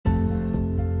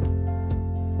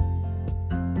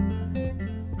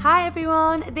Hi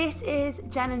everyone, this is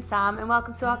Jen and Sam and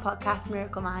welcome to our podcast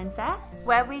Miracle Mindsets,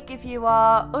 where we give you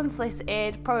our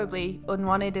unsolicited, probably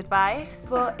unwanted advice.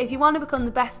 But if you want to become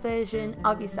the best version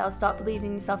of yourself, start believing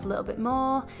in yourself a little bit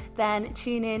more, then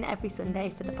tune in every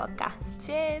Sunday for the podcast.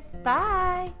 Cheers.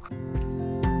 Bye.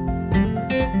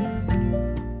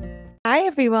 Hi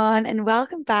everyone and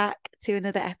welcome back to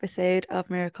another episode of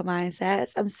Miracle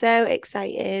Mindsets. I'm so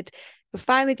excited. We're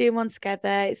finally doing one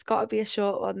together. It's got to be a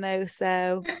short one though,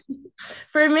 so.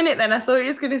 For a minute then, I thought you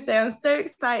was going to say, I'm so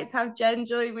excited to have Jen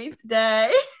join me today.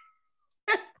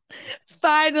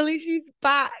 Finally, she's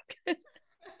back.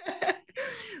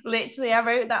 Literally, I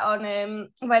wrote that on,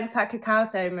 went to a cacao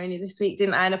ceremony this week,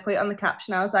 didn't I? And I put it on the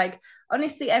caption. I was like,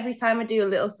 honestly, every time I do a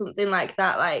little something like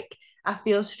that, like, I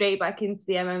feel straight back into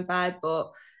the MM vibe, but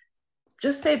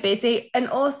just so busy. And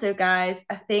also, guys,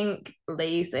 I think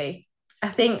lazy. I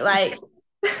think like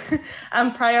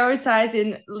I'm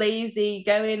prioritizing lazy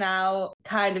going out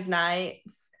kind of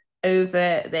nights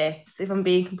over this, if I'm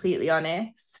being completely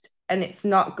honest. And it's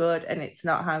not good and it's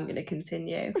not how I'm going to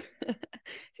continue.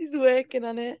 She's working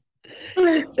on it.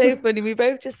 It's so funny. We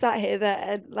both just sat here there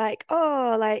and like,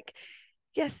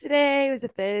 yesterday was a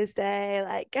Thursday.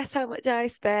 Like, guess how much I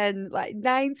spent? Like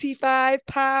 £95.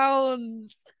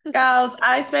 Girls,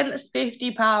 I spent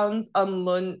 £50 on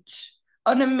lunch.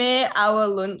 On a mere hour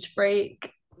lunch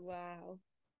break. Wow.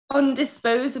 On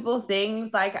disposable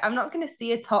things. Like, I'm not going to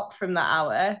see a top from that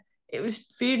hour. It was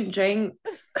food and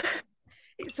drinks.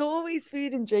 It's always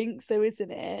food and drinks though, isn't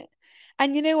it?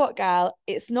 And you know what, gal?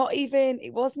 It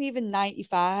wasn't even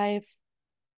 95. It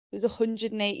was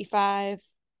 185.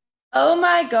 Oh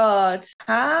my God.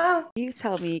 How? You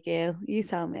tell me, Gail. You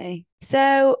tell me.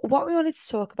 So what we wanted to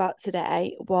talk about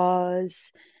today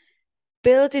was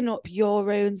building up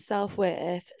your own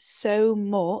self-worth so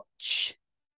much,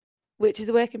 which is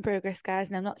a work in progress, guys,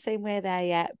 and I'm not saying we're there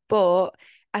yet, but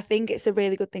I think it's a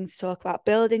really good thing to talk about,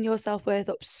 building your self-worth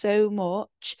up so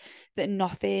much that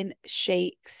nothing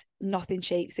shakes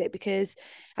it. Because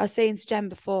I was saying to Jen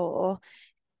before,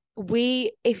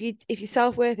 if your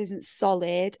self-worth isn't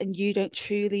solid and you don't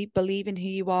truly believe in who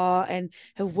you are and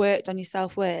have worked on your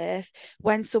self-worth,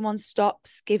 when someone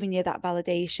stops giving you that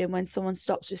validation, when someone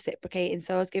stops reciprocating,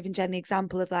 so I was giving Jen the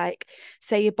example of, like,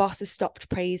 say your boss has stopped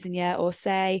praising you, or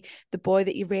say the boy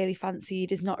that you really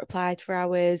fancied has not replied for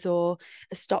hours or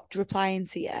has stopped replying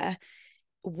to you,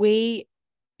 we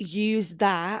use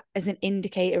that as an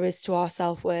indicator as to our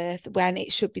self-worth, when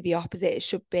it should be the opposite. It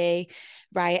should be,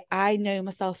 right, I know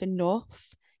myself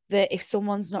enough that if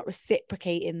someone's not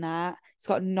reciprocating that, it's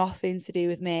got nothing to do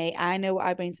with me. I know what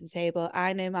I bring to the table.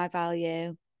 I know my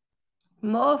value.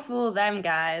 More fool them,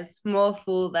 guys. More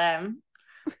fool them.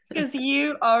 Because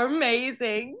you are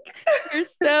amazing. You're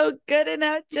so good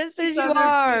enough just as you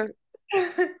are.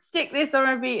 Stick this on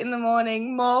repeat in the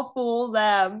morning. More fool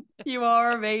them. You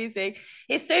are amazing.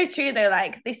 It's so true though.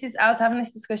 Like, I was having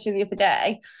this discussion the other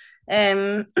day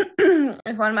with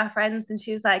one of my friends, and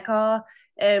she was like,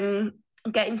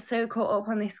 getting so caught up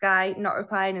on this guy not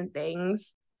replying and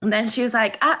things. And then she was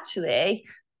like, actually,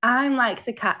 I'm like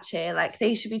the catch here. Like,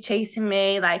 they should be chasing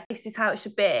me. Like, this is how it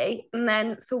should be. And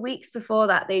then for weeks before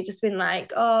that, they just been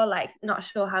like, oh, like, not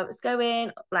sure how it's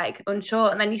going, like, unsure.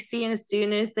 And then you see, and as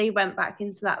soon as they went back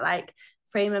into that, like,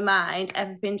 frame of mind,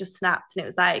 everything just snapped. And it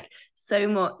was like so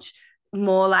much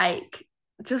more, like,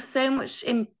 just so much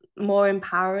more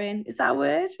empowering. Is that a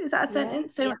word? Is that a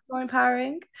sentence? So much more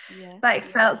empowering. Yeah. Like,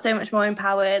 felt so much more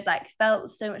empowered, like, felt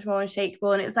so much more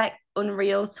unshakable. And it was like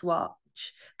unreal to watch.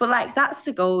 But like, that's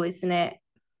the goal, isn't it?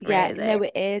 Yeah, really? no,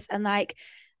 it is. And like,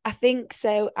 I think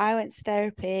so. I went to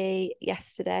therapy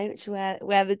yesterday, which is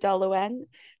where the dollar went.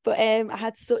 But I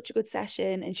had such a good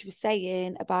session, and she was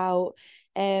saying about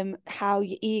how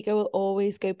your ego will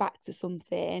always go back to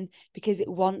something because it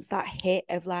wants that hit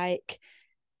of like,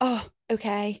 oh,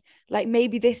 okay, like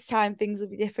maybe this time things will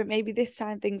be different, maybe this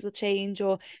time things will change,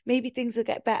 or maybe things will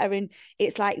get better. And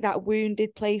it's like that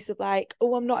wounded place of like,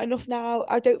 oh, I'm not enough now,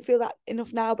 I don't feel that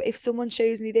enough now, but if someone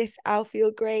shows me this, I'll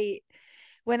feel great.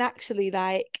 When actually,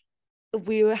 like,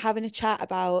 we were having a chat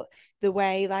about the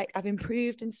way, like, I've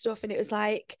improved and stuff, and it was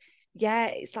like, yeah,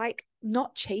 it's like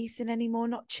not chasing anymore,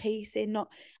 not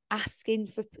asking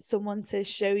for someone to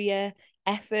show you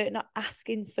effort, not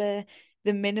asking for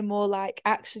the minimal, like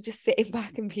actually just sitting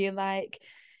back and being like,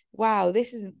 wow,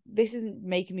 this isn't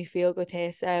making me feel good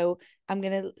here, so I'm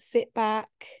gonna sit back,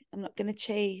 I'm not gonna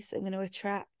chase, I'm gonna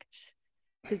attract,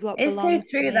 because what it's belongs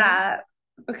so true to me. that,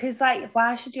 because like,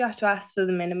 why should you have to ask for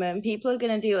the minimum? People are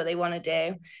going to do what they want to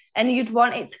do, and you'd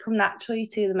want it to come naturally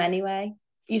to them anyway.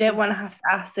 You don't want to have to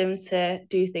ask them to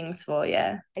do things for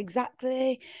you.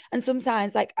 Exactly. And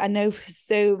sometimes, like, I know for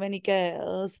so many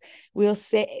girls, we'll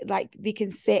sit, like, they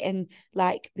can sit and,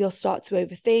 like, they'll start to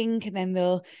overthink, and then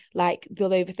they'll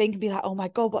overthink and be like, oh my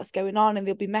God, what's going on? And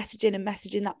they'll be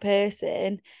messaging that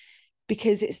person,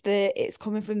 because it's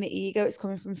coming from the ego, it's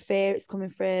coming from fear,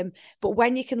 but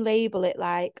when you can label it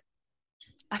like,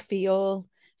 I feel.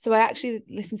 So I actually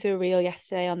listened to a reel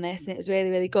yesterday on this, and it was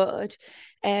really, really good.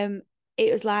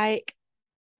 It was like,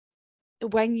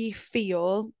 when you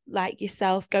feel like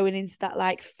yourself going into that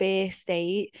like fear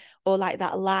state, or like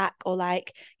that lack, or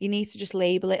like, you need to just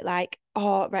label it like,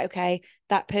 oh right, okay,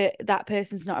 that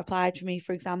person's not applied for me,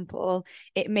 for example.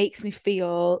 It makes me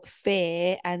feel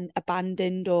fear and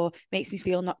abandoned, or makes me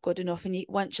feel not good enough. And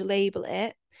once you label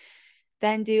it,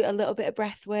 then do a little bit of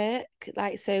breath work,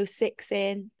 like, so 6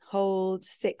 in, hold,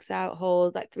 6 out,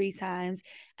 hold, like 3 times,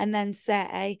 and then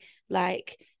say,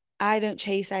 like, I don't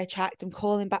chase, I attract. I'm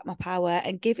calling back my power,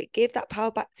 and give that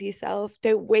power back to yourself.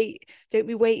 Don't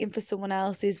be waiting for someone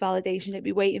else's validation. Don't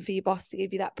be waiting for your boss to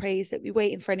give you that praise. Don't be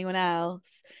waiting for anyone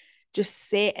else. Just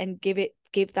sit and give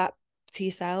that to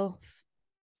yourself.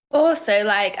 Also,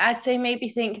 like, I'd say maybe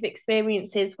think of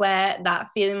experiences where that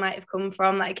feeling might have come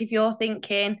from. Like, if you're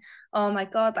thinking, oh my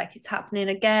God, like it's happening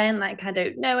again, like I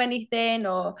don't know anything,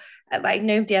 or like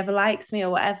nobody ever likes me or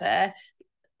whatever,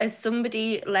 has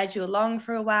somebody led you along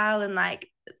for a while and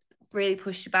like really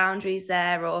pushed your boundaries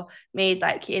there, or made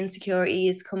like your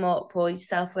insecurities come up or your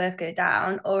self-worth go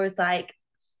down, or is like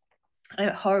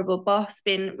a horrible boss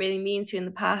been really mean to you in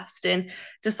the past, and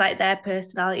just like their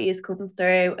personality is coming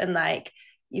through, and like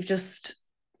you've just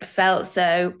felt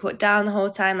so put down the whole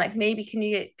time? Like, maybe can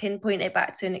you pinpoint it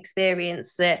back to an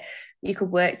experience that you could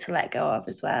work to let go of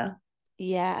as well?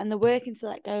 Yeah, and the working to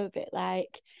let go of it,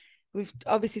 like, we've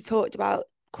obviously talked about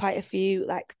quite a few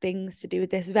like things to do with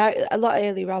this a lot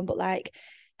earlier on, but like,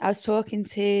 I was talking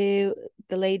to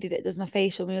the lady that does my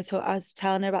facial. I was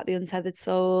telling her about the untethered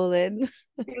soul, and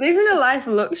You're living a life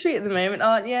of luxury at the moment,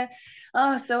 aren't you?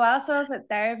 Oh, so whilst I was at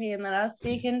therapy, and then I was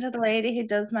speaking to the lady who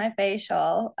does my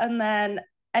facial, and then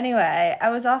anyway, I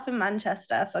was off in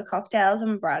Manchester for cocktails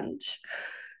and brunch.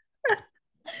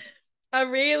 I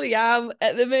really am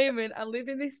at the moment. I'm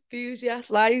living this bougie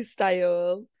ass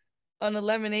lifestyle on a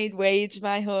lemonade wage,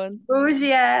 my hun.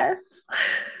 Bougie ass.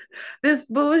 This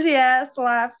bougie ass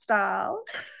lifestyle.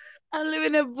 I'm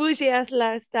living a bougie ass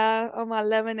lifestyle on my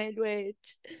lemonade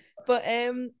wage. But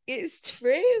it's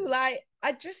true. Like,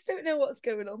 I just don't know what's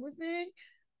going on with me.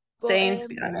 But Same, to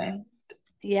be honest.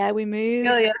 yeah, we moved.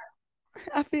 Oh, yeah.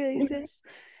 I feel you, sis.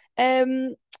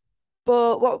 Um,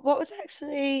 but what was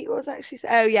actually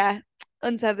oh yeah,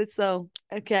 untethered soul.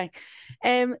 Okay.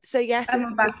 So yes,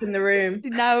 I'm back in the room.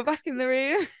 now we're back in the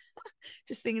room.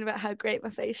 Just thinking about how great my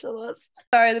facial was.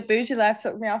 Sorry, the bougie life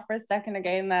took me off for a second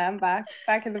again there. I'm back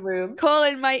in the room.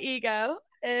 Calling my ego.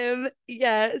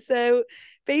 Yeah, so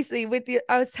basically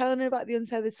I was telling her about the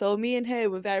untethered soul. Me and her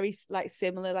were very like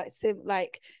similar,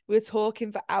 like we were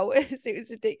talking for hours. It was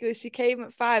ridiculous. She came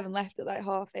at 5 and left at like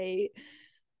 8:30.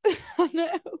 I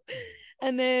know.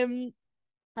 And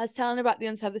I was telling her about the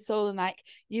untethered soul, and like,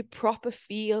 you proper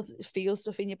feel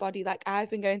stuff in your body. Like, I've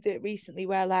been going through it recently,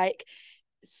 where like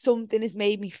something has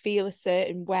made me feel a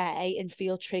certain way and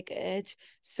feel triggered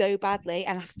so badly,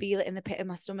 and I feel it in the pit of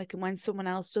my stomach. And when someone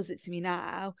else does it to me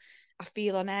now, I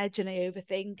feel on edge and I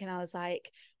overthink. And I was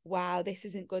like, wow, this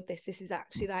isn't good. This is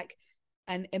actually like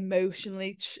an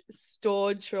emotionally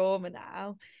stored trauma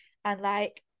now. And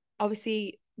like,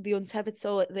 obviously the untethered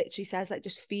soul, it literally says like,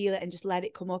 just feel it and just let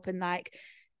it come up. And like,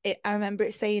 I remember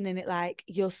it saying in it, like,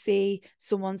 you'll see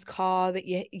someone's car that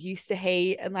you used to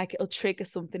hate, and like, it'll trigger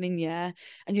something in you, and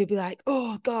you'll be like,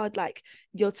 oh God, like,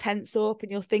 you'll tense up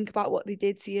and you'll think about what they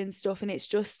did to you and stuff. And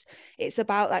it's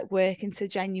about like working to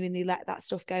genuinely let that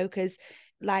stuff go, because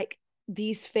like,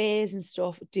 these fears and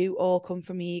stuff do all come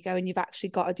from ego, and you've actually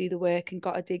got to do the work and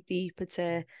got to dig deeper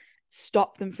to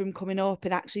stop them from coming up,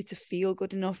 and actually to feel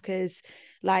good enough. Because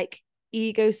like,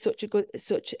 ego has such a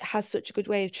good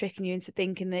way of tricking you into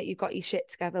thinking that you've got your shit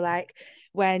together, like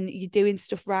when you're doing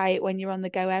stuff right, when you're on the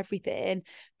go, everything.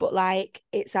 But like,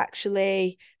 it's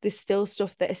actually, there's still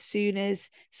stuff that as soon as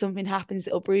something happens,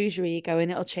 it'll bruise your ego and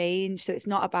it'll change. So it's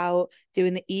not about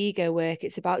doing the ego work,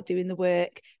 it's about doing the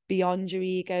work beyond your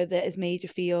ego that has made you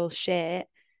feel shit,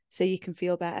 so you can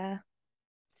feel better.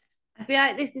 I feel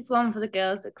like this is one for the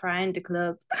girls that cry in the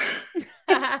club.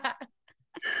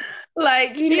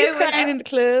 Like, crying in the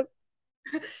club.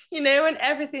 When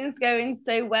everything's going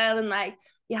so well, and like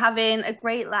you're having a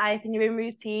great life and you're in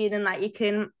routine, and like you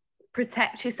can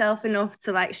protect yourself enough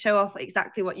to like show off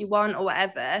exactly what you want or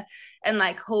whatever, and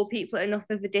like hold people at enough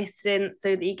of a distance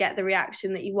so that you get the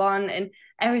reaction that you want and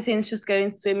everything's just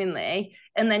going swimmingly.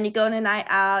 And then you go on a night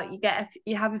out,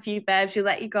 you have a few bevs, you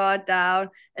let your guard down,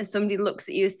 and somebody looks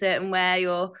at you a certain way,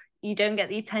 or you don't get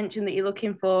the attention that you're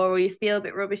looking for, or you feel a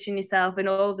bit rubbish in yourself, and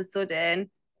all of a sudden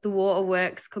the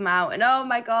waterworks come out, and oh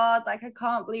my god, like I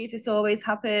can't believe this always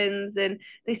happens, and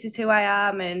this is who I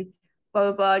am, and blah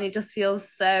blah blah, and you just feel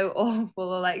so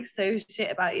awful or like so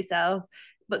shit about yourself.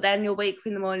 But then you'll wake up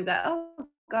in the morning like, oh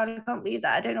god, I can't believe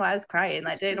that, I don't know why I was crying,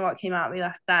 like, I don't know what came out of me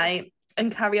last night,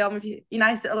 and carry on with your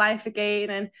nice little life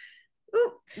again. And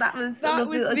ooh, that was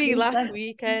me last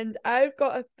weekend. I've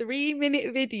got a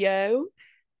 3-minute video,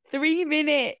 3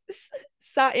 minutes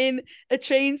sat in a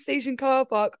train station car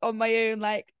park on my own,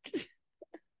 like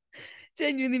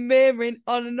genuinely murmuring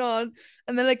on,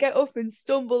 and then I get up and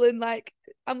stumble, and like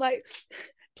I'm like,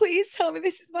 please tell me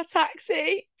this is my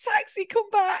taxi, come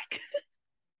back.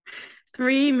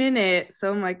 3 minutes,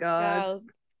 oh my god.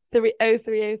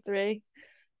 0303.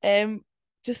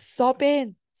 Just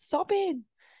sobbing. So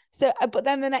but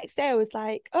then the next day I was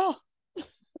like, oh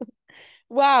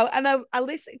wow. And I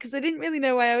listened, because I didn't really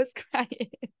know why I was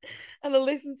crying, and I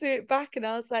listened to it back and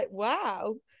I was like,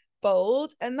 wow,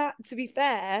 bold. And that, to be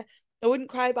fair, I wouldn't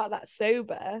cry about that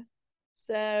sober.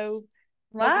 So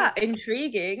wow,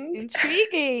 intriguing.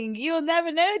 You'll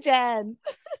never know, Jen.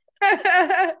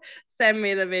 Send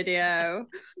me the video.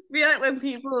 Be like when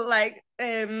people like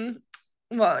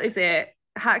what is it,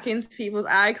 hack into people's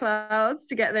iClouds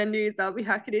to get their nudes. I'll be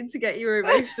hacking in to get your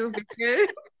emotional videos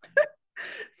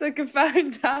so I can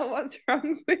find out what's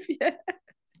wrong with you.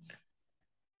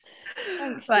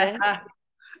 Thanks, Jen.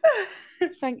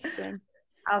 Thanks, Jen.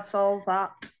 I'll solve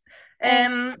that.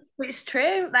 It's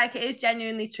true, like it is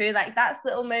genuinely true, like that's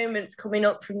little moments coming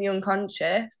up from the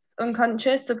unconscious,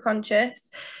 subconscious,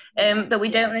 that we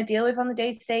don't want to deal with on the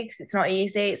day-to-day, because it's not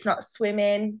easy, it's not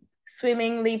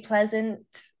swimmingly pleasant,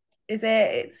 is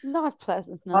it? It's not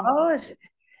pleasant, no. Hard.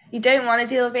 You don't want to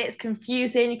deal with it, it's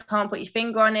confusing, you can't put your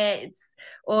finger on it, it's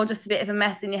all just a bit of a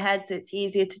mess in your head, so it's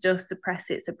easier to just suppress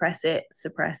it.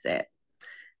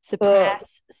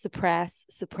 Suppress,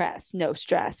 no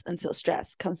stress until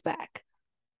stress comes back.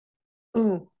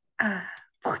 Ooh. But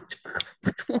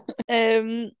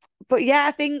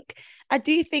yeah, I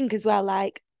do think as well,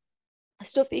 like,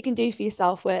 stuff that you can do for your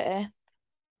self-worth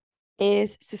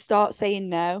is to start saying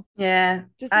no. Yeah,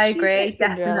 I agree,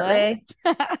 definitely.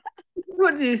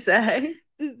 What did you say?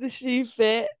 Does the shoe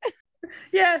fit?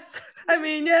 Yes, I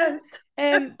mean, yes.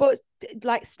 But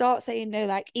like, start saying no,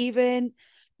 like, even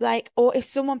like, or if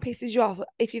someone pisses you off,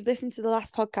 if you've listened to the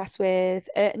last podcast with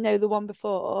the one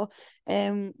before,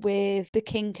 with the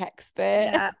kink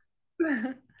expert.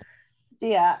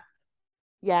 Yeah.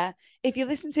 If you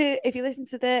listen to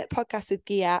the podcast with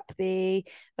Giap, the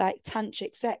like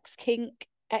tantric sex kink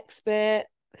expert.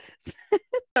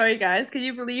 Sorry guys, can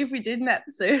you believe we did an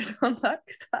episode on that?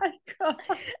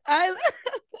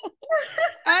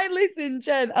 I listened,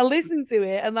 Jen. I listened to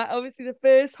it, and like, obviously the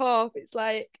first half, it's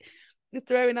like you're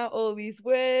throwing out all these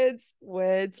words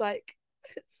like,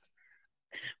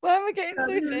 why am I getting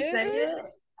so nervous?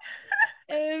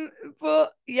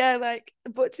 But yeah, like,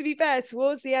 but to be fair,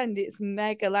 towards the end, it's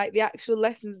mega, like, the actual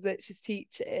lessons that she's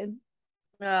teaching.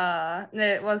 No,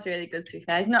 it was really good. To be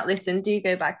fair, if you've not listened, do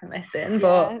go back and listen. Yeah,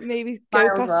 but maybe go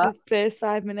past the first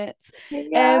 5 minutes.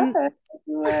 Yeah,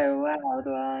 wild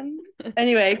one.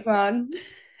 Anyway, come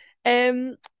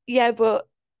on. Yeah, but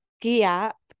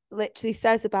Giap literally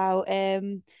says about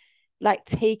like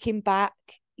taking back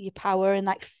your power and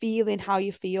like feeling how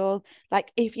you feel.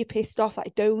 Like, if you're pissed off,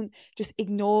 like, don't just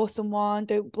ignore someone,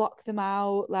 don't block them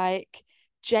out, like,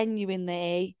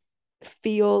 genuinely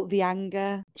feel the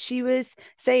anger. She was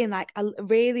saying, like,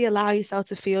 really allow yourself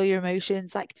to feel your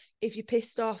emotions. Like, if you're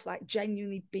pissed off, like,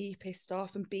 genuinely be pissed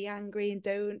off and be angry, and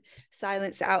don't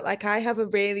silence it out. Like, I have a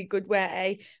really good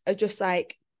way of just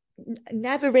like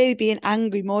never really being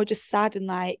angry, more just sad, and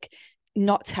like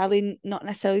not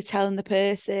necessarily telling the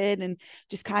person, and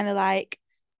just kind of like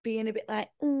being a bit like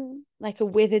a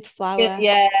withered flower.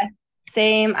 Yeah,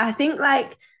 same. I think,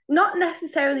 like, not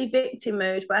necessarily victim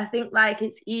mode, but I think like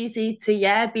it's easy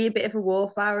to be a bit of a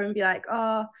wallflower and be like,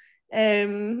 not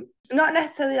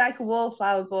necessarily like a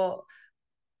wallflower, but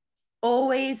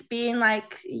always being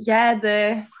like,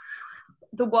 the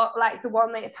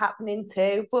one that it's happening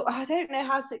to. But I don't know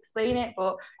how to explain it,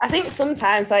 but I think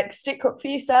sometimes, like, stick up for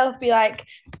yourself, be like,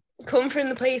 come from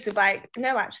the place of like,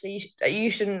 no, actually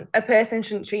a person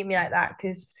shouldn't treat me like that,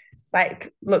 because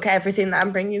like, look at everything that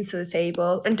I'm bringing to the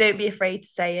table, and don't be afraid to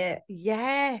say it.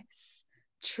 Yes,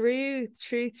 Truth.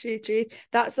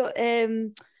 That's what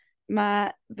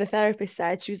the therapist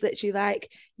said. She was literally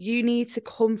like, you need to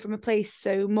come from a place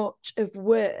so much of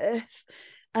worth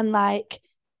and like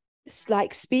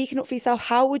speaking up for yourself.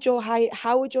 How would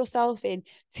yourself in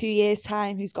 2 years'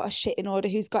 time, who's got a shit in order,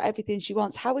 who's got everything she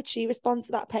wants, how would she respond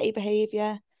to that petty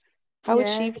behavior? How would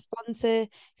she respond to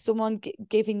someone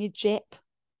giving you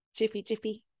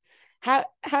jippy?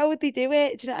 How would they do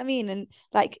it? Do you know what I mean? And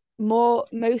like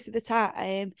most of the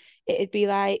time, it'd be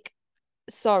like,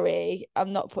 sorry,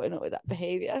 I'm not putting up with that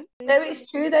behavior. No, it's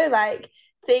true though. Like,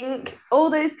 think all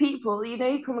those people, you know,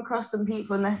 you come across some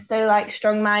people and they're so like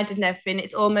strong-minded and everything.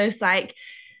 It's almost like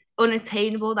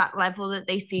unattainable, that level that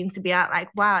they seem to be at. Like,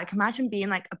 wow, like imagine being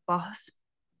like a boss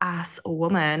ass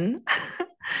woman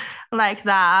like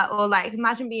that, or like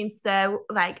imagine being so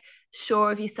like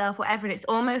sure of yourself, whatever. And it's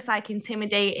almost like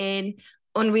intimidating,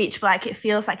 unreachable. Like it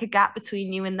feels like a gap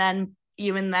between you and them.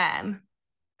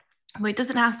 But it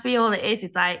doesn't have to be. All it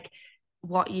is like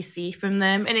what you see from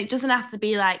them. And it doesn't have to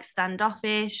be like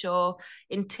standoffish or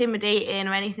intimidating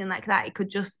or anything like that. It could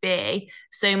just be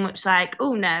so much like,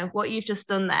 oh no, what you've just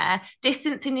done there,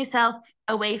 distancing yourself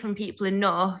away from people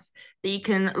enough that you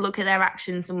can look at their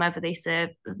actions and whether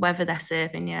they're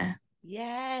serving you.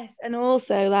 Yes. And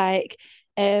also like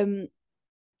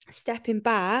stepping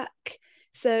back.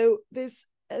 So there's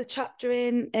a chapter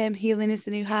in Healing is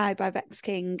the New High by Vex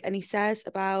King, and he says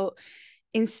about,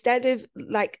 instead of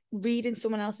like reading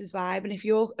someone else's vibe, and if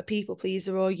you're a people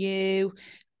pleaser or you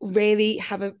really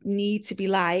have a need to be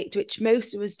liked, which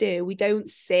most of us do, we don't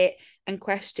sit and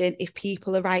question if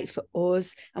people are right for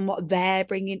us and what they're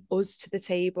bringing us to the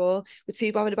table. We're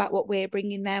too bothered about what we're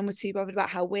bringing them. We're too bothered about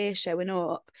how we're showing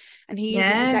up. And he uses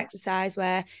this exercise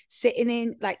where sitting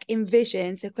in, like,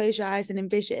 envision, so close your eyes and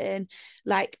envision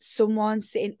like someone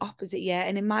sitting opposite you,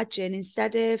 and imagine,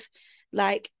 instead of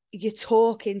like you're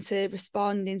talking to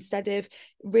respond, instead of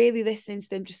really listening to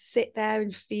them, just sit there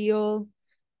and feel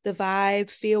the vibe,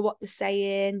 feel what they're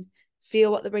saying,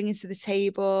 feel what they're bringing to the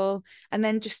table, and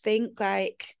then just think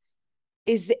like,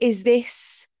 is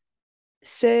this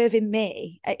serving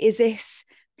me? Is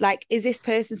this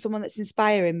person someone that's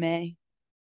inspiring me?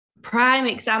 Prime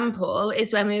example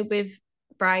is when we were with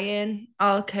Brian,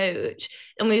 our coach,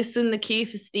 and we were stood in the queue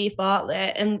for Steve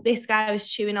Bartlett, and this guy was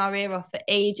chewing our ear off for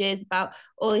ages about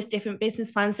all these different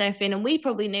business plans and everything, and we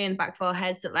probably knew in the back of our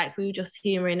heads that like we were just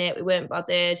humouring it, we weren't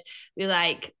bothered, we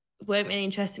like weren't really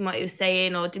interested in what he was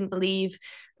saying, or didn't believe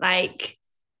like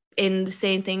in the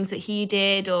same things that he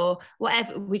did or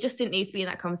whatever. We just didn't need to be in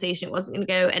that conversation. It wasn't going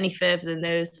to go any further than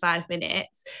those 5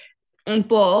 minutes.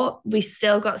 But we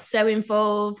still got so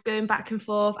involved, going back and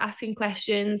forth, asking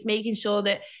questions, making sure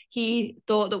that he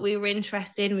thought that we were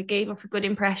interested and we gave off a good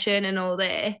impression and all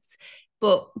this,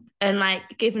 and like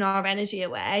giving our energy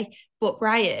away. But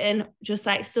Brian just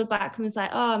like stood back and was like,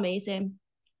 oh, amazing.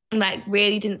 And like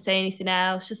really didn't say anything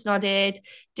else, just nodded,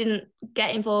 didn't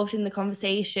get involved in the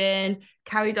conversation,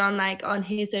 carried on like on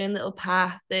his own little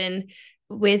path and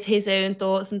with his own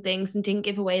thoughts and things, and didn't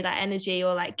give away that energy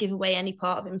or like give away any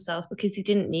part of himself because he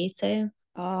didn't need to.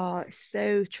 Oh, it's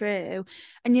so true.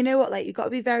 And you know what, like, you've got to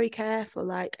be very careful,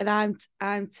 like, and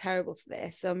I'm terrible for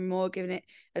this, so I'm more giving it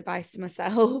advice to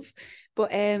myself.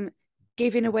 But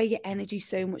giving away your energy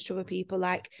so much to other people,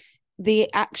 like the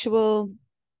actual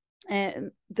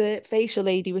the facial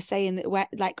lady was saying that,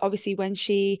 like, obviously when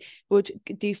she would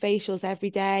do facials every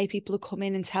day, people would come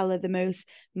in and tell her the most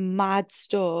mad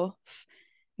stuff,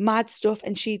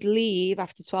 and she'd leave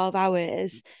after 12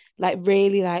 hours like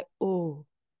really like, oh.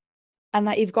 And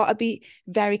like, you've got to be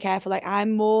very careful. Like,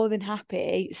 I'm more than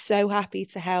so happy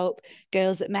to help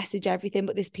girls that message everything,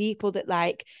 but there's people that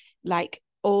like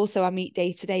also I meet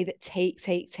day to day that take.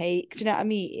 Do you know what I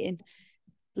mean?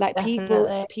 Like,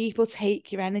 Definitely. people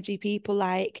take your energy, people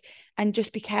like, and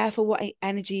just be careful what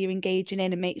energy you're engaging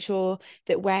in, and make sure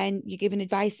that when you're giving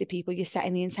advice to people, you're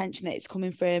setting the intention that it's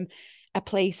coming from a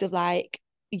place of like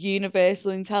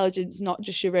universal intelligence, not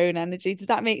just your own energy. Does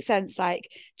that make sense? Like,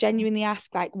 genuinely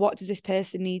ask like, what does this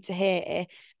person need to hear,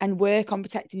 and work on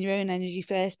protecting your own energy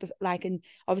first, but like, and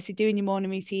obviously doing your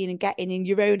morning routine and getting in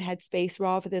your own headspace,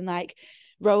 rather than like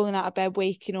rolling out of bed,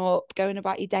 waking up, going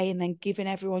about your day, and then giving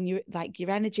everyone your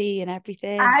energy and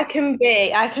everything. I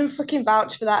can fucking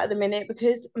vouch for that at the minute,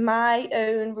 because my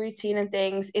own routine and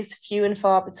things is few and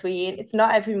far between. It's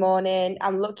not every morning.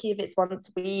 I'm lucky if it's once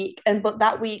a week. But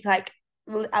that week, like,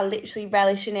 I literally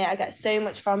relish in it. I get so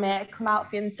much from it. I come out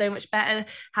feeling so much better,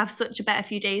 have such a better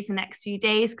few days the next few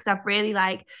days, because I've really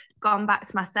like gone back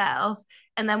to myself.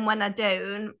 And then when I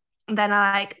don't, then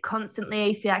I like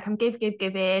constantly feel like I'm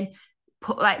giving,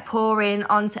 pouring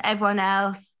onto everyone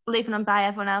else, living on by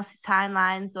everyone else's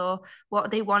timelines or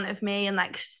what they want of me, and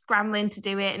like scrambling to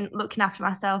do it and looking after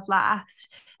myself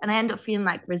last. And I end up feeling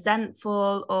like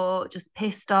resentful or just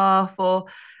pissed off or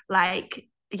like,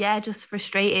 yeah, just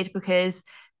frustrated because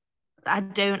I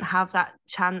don't have that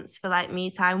chance for like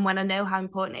me time when I know how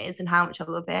important it is and how much I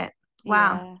love it.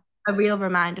 Wow. Yeah. A real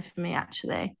reminder for me,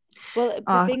 actually. Well,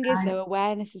 the thing is, though,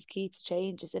 awareness is key to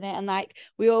change, isn't it? And like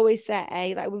we always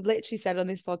say, like we've literally said on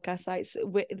this podcast, like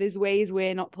there's ways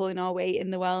we're not pulling our weight in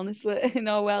the wellness in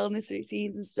our wellness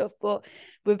routines and stuff, but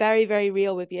we're very, very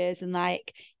real with yours, and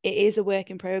like it is a work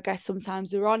in progress.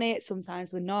 Sometimes we're on it,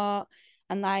 sometimes we're not,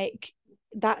 and like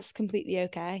that's completely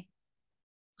okay.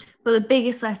 But the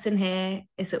biggest lesson here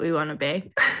is that we want to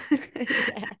be.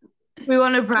 Yeah. We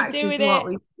want to practice what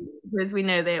we do because we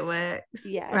know that it works.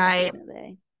 Yeah, right.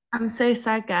 Definitely. I'm so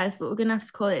sad, guys, but we're gonna have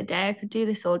to call it a day. I could do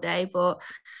this all day, but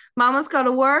Mama's got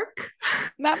to work.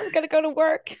 Mama's got to go to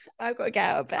work. I've got to get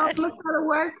out of bed. Mama's got to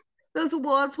work. Those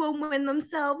awards won't win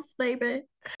themselves, baby.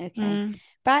 Okay.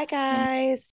 Bye,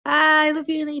 guys. Bye. Love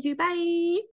you and leave you. Bye.